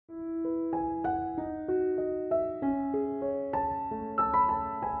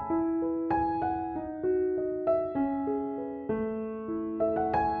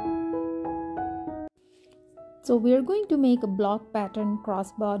So we are going to make a block pattern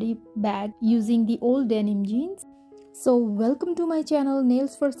crossbody bag using the old denim jeans. So welcome to my channel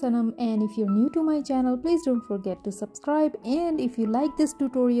Nails for Sanam, and if you're new to my channel, please don't forget to subscribe, and if you like this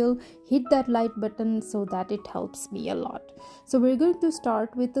tutorial, hit that like button so that it helps me a lot. So we're going to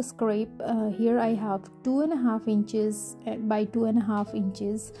start with the scrape. Here I have 2.5 inches by 2.5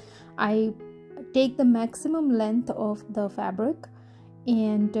 inches. I take the maximum length of the fabric,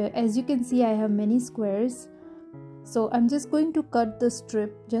 and as you can see I have many squares. So I'm just going to cut the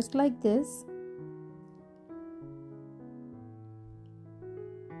strip just like this,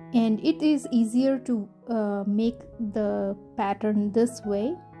 and it is easier to make the pattern this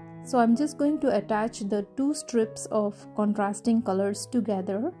way. So I'm just going to attach the two strips of contrasting colors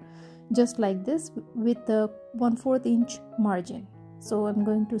together just like this with the 1/4 inch margin. So I'm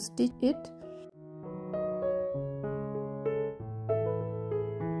going to stitch it.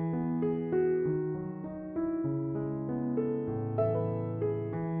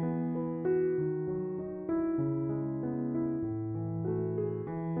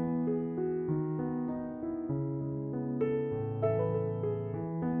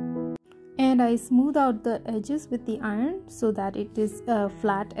 And I smooth out the edges with the iron so that it is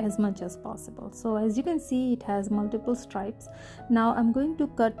flat as much as possible. So as you can see, it has multiple stripes. Now I'm going to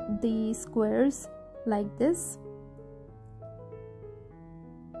cut the squares like this.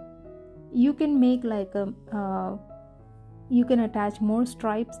 You can make like a you can attach more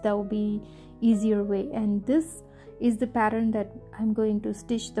stripes, that will be easier way, and this is the pattern that I'm going to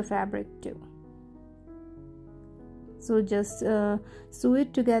stitch the fabric to. So just sew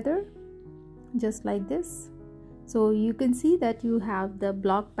it together just like this. So you can see that you have the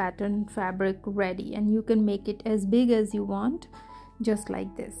block pattern fabric ready, and you can make it as big as you want just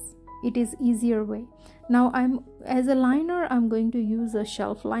like this. It is easier way. Now as a liner I'm going to use a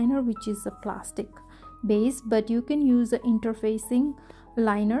shelf liner, which is a plastic base, but you can use an interfacing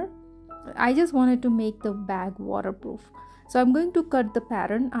liner. I just wanted to make the bag waterproof, so I'm going to cut the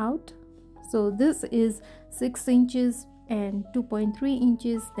pattern out. So this is 6 inches and 2.3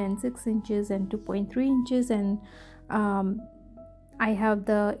 inches, then 6 inches and 2.3 inches, and I have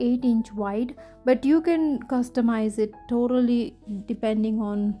the 8-inch wide, but you can customize it totally depending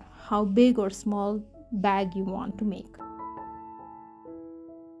on how big or small bag you want to make.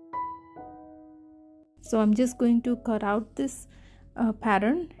 So I'm just going to cut out this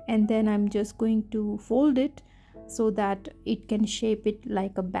pattern, and then I'm just going to fold it so that it can shape it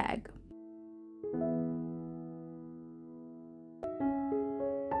like a bag.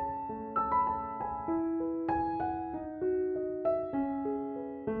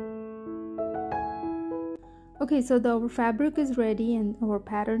 Okay, so our fabric is ready and our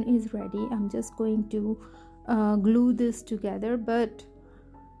pattern is ready. I'm just going to glue this together, but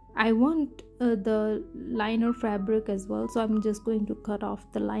I want the liner fabric as well, so I'm just going to cut off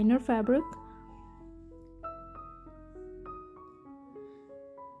the liner fabric.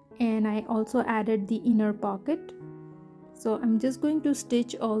 And I also added the inner pocket. So I'm just going to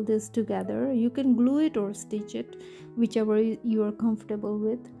stitch all this together. You can glue it or stitch it, whichever you are comfortable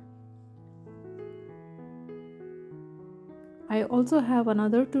with. I also have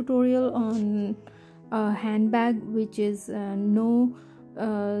another tutorial on a handbag, which is no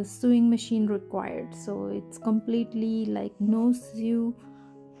sewing machine required. So it's completely like no sew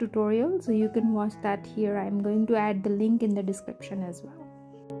tutorial, so you can watch that here. I'm going to add the link in the description as well.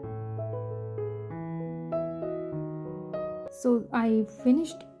 So I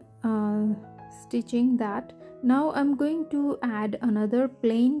finished stitching that. Now I'm going to add another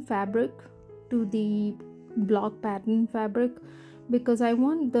plain fabric to the block pattern fabric, because I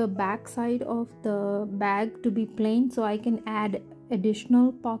want the back side of the bag to be plain, so I can add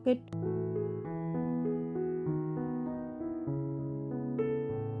additional pocket.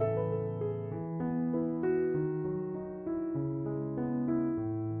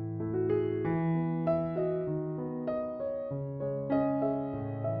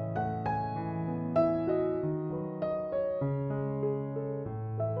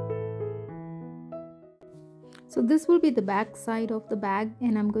 So this will be the back side of the bag,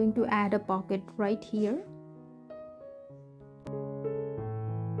 and I'm going to add a pocket right here.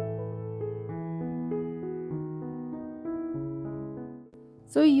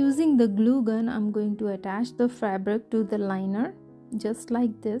 So using the glue gun, I'm going to attach the fabric to the liner just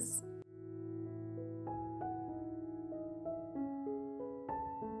like this.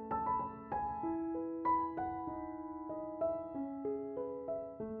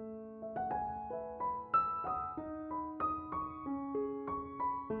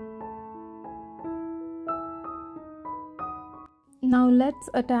 Now let's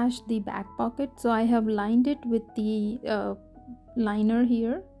attach the back pocket. So I have lined it with the liner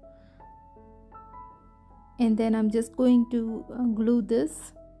here, and then I'm just going to glue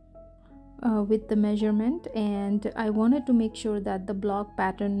this with the measurement, and I wanted to make sure that the block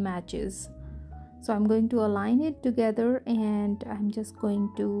pattern matches. So I'm going to align it together and I'm just going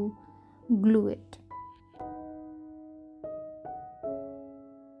to glue it.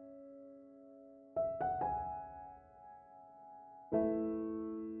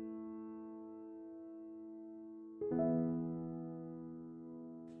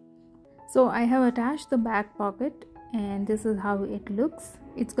 So I have attached the back pocket, and this is how it looks.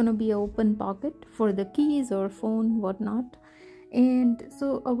 It's gonna be an open pocket for the keys or phone, whatnot. And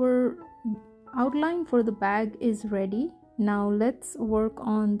so our outline for the bag is ready. Now let's work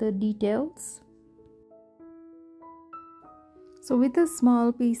on the details. So with a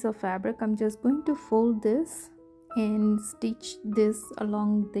small piece of fabric, I'm just going to fold this and stitch this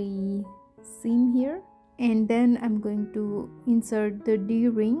along the seam here, and then I'm going to insert the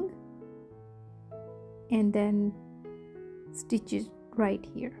D-ring and then stitch it right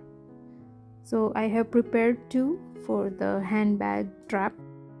here. So I have prepared two for the handbag strap.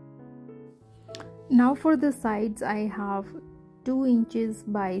 Now for the sides, I have 2 inches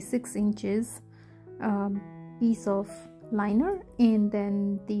by 6 inches piece of liner, and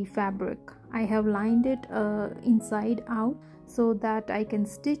then the fabric. I have lined it inside out so that I can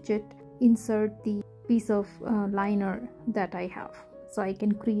stitch it, insert the piece of liner that I have, so I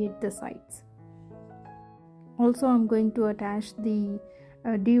can create the sides. Also, I'm going to attach the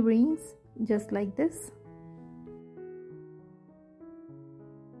D-rings just like this.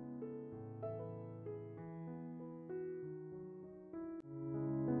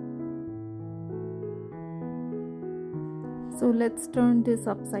 So let's turn this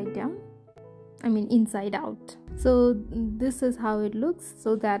upside down, inside out. So this is how it looks,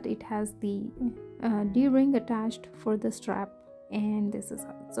 so that it has the D-ring attached for the strap, and this is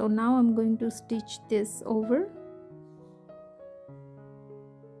how. So now I'm going to stitch this over.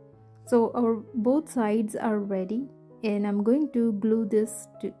 So our both sides are ready, and I'm going to glue this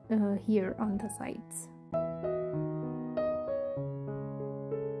to, here on the sides.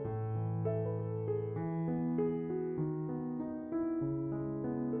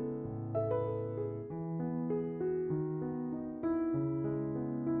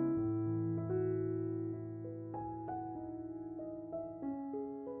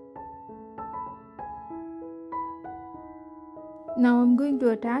 Now I'm going to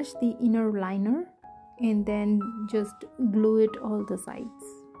attach the inner liner and then just glue it all the sides.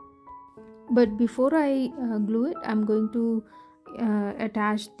 But before I glue it, I'm going to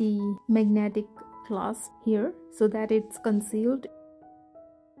attach the magnetic clasp here so that it's concealed.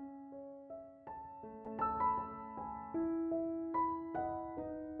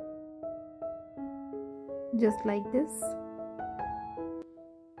 Just like this.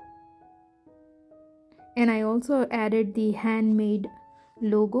 And I also added the Handmade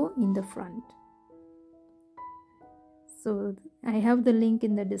logo in the front. So I have the link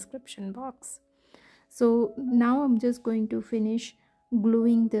in the description box. So now I'm just going to finish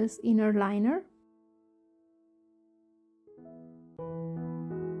gluing this inner liner.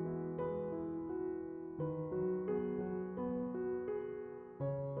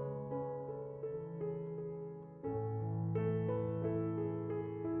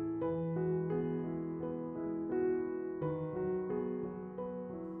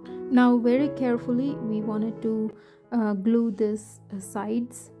 Now very carefully we wanted to glue this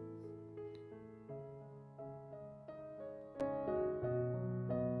sides.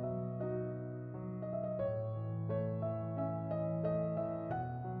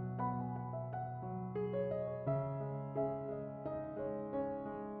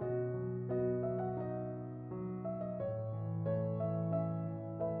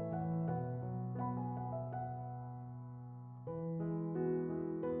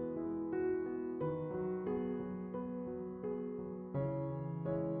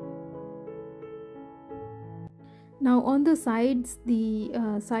 Now on the sides,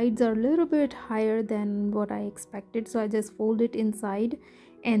 the sides are a little bit higher than what I expected, so I just fold it inside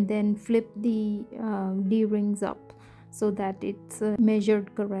and then flip the D-rings up so that it's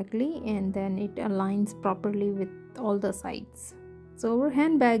measured correctly, and then it aligns properly with all the sides. So our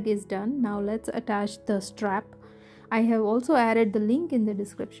handbag is done. Now let's attach the strap. I have also added the link in the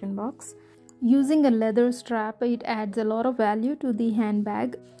description box. Using a leather strap, it adds a lot of value to the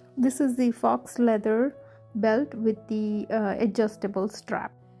handbag. This is the fox leather belt with the adjustable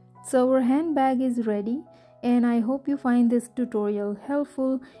strap. So our handbag is ready, and I hope you find this tutorial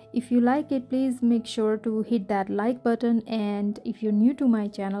helpful. If you like it, please make sure to hit that like button, and if you're new to my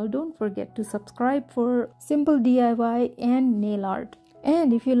channel, don't forget to subscribe for simple DIY and nail art.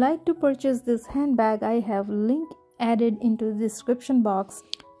 And if you like to purchase this handbag, I have link added into the description box.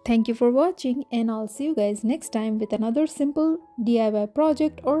 Thank you for watching, and I'll see you guys next time with another simple DIY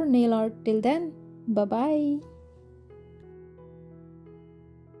project or nail art. Till then, bye bye.